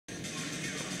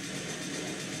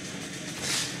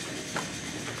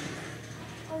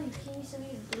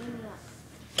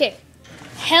Okay.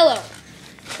 Hello.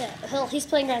 He's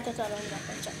playing Grand Theft Auto in the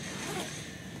background. So.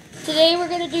 Today we're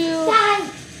gonna do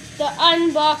the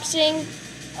unboxing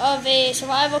of a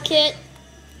survival kit.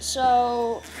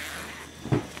 So,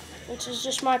 which is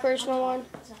just my personal one.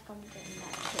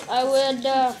 I would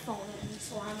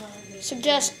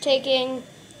suggest taking.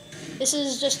 This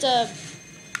is just a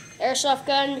airsoft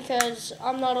gun because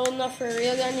I'm not old enough for a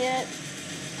real gun yet.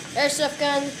 Airsoft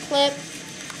gun, clip,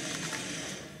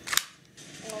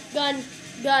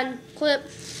 gun, clip,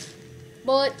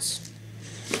 bullets.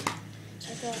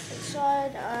 Take off the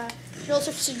side. I'd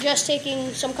also suggest taking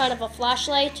some kind of a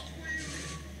flashlight.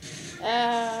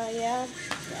 Yeah.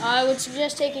 I would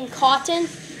suggest taking cotton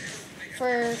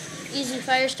for easy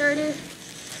fire starter.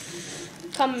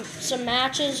 Some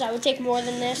matches. I would take more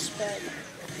than this, but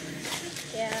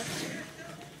yeah.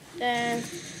 Then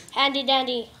handy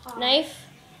dandy knife.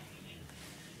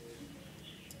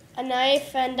 A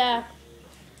knife, and I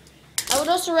would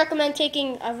also recommend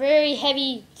taking a very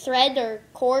heavy thread or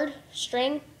cord,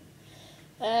 string.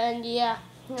 And yeah,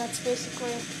 that's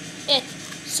basically it.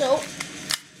 So,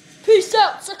 peace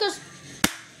out, suckers!